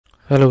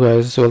Hello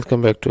guys,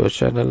 welcome back to our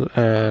channel,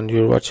 and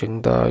you're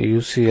watching the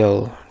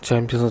UCL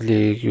Champions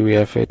League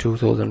UEFA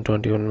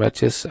 2021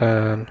 matches.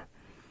 And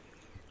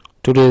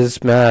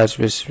today's match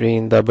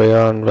between the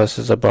Bayern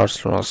versus the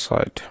Barcelona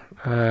side.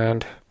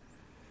 And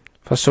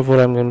first of all,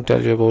 I'm going to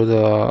tell you about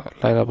the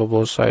lineup of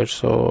both sides.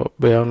 So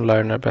Bayern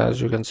lineup, as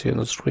you can see on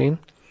the screen,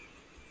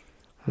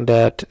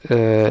 that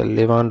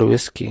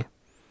Lewandowski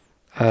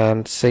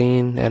and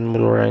Sane and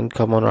Muller and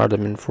Coman are the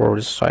main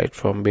forward side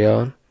from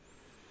Bayern,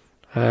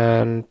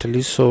 and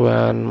Tolisso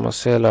and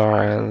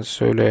Musiala and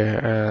Sule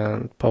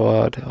and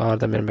Pavard are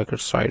the main backer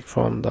side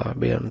from the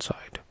Bayern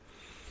side.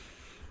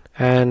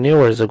 And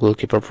Neuer is a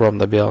goalkeeper from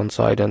the Bayern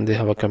side, and they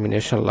have a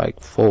combination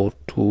like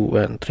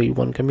 4-2 and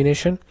 3-1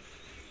 combination.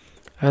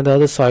 And the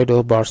other side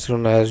of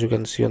Barcelona, as you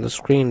can see on the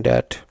screen,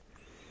 that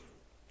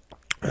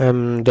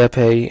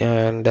Depay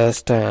and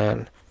Dest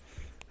and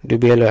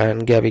Dybala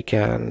and Gavi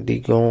and De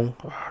Jong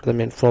are the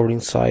main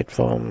forwarding side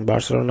from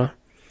Barcelona.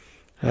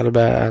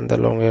 Alba and the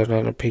longer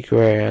and Pique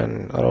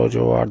and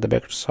Araujo are the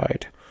back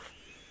side.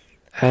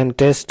 And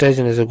Ter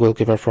Stegen is a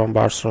goalkeeper from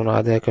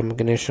Barcelona. They have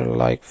combination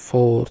like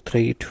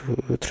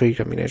 4-3-2-3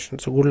 combination.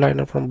 So good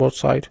lineup from both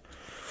sides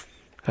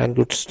and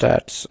good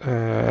stats.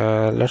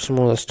 Let's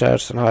move the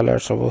stats and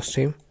highlights of both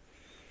team.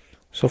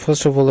 So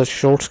first of all, the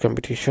shots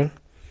competition.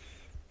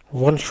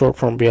 One shot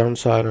from Bayern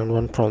side and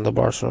one from the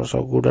Barcelona.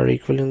 So good are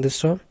equal in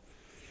this term.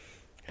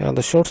 And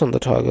the shots on the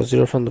target,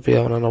 0 from the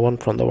Bayern and 1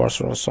 from the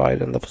Barcelona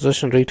side. And the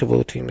possession rate of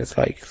both team is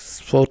like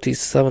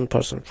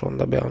 47% from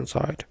the Bayern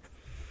side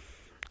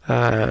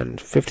and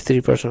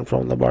 53%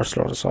 from the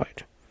Barcelona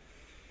side.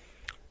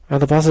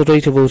 And the passes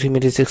rate of both team,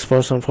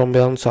 86% from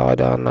Bayern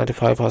side and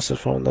 95 passes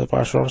from the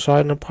Barcelona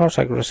side. And the pass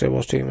accuracy of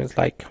both team is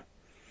like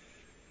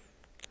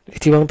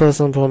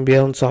 81% from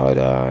Bayern side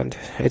and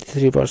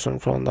 83%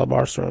 from the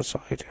Barcelona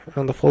side.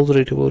 And the false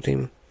rate of both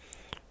team,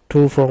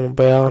 2 from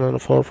Bayern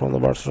and 4 from the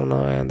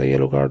Barcelona, and the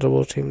yellow cards of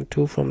both team,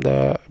 2 from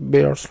the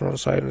Barcelona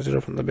side and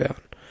 0 from the Bayern.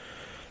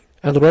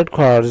 And the red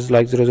card is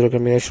like 0-0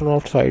 combination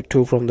offside,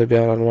 2 from the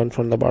Bayern and 1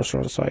 from the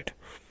Barcelona side.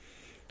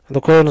 And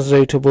the corners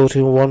rate of both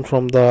team, 1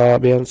 from the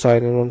Bayern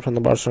side and 1 from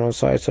the Barcelona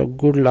side. So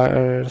good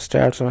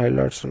stats and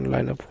highlights and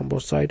lineup from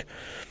both sides.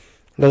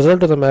 The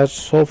result of the match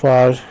so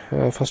far,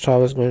 first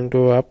half is going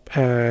to up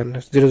and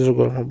 0-0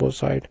 goal from both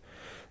sides.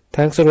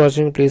 Thanks for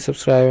watching. Please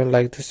subscribe and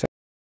like this channel.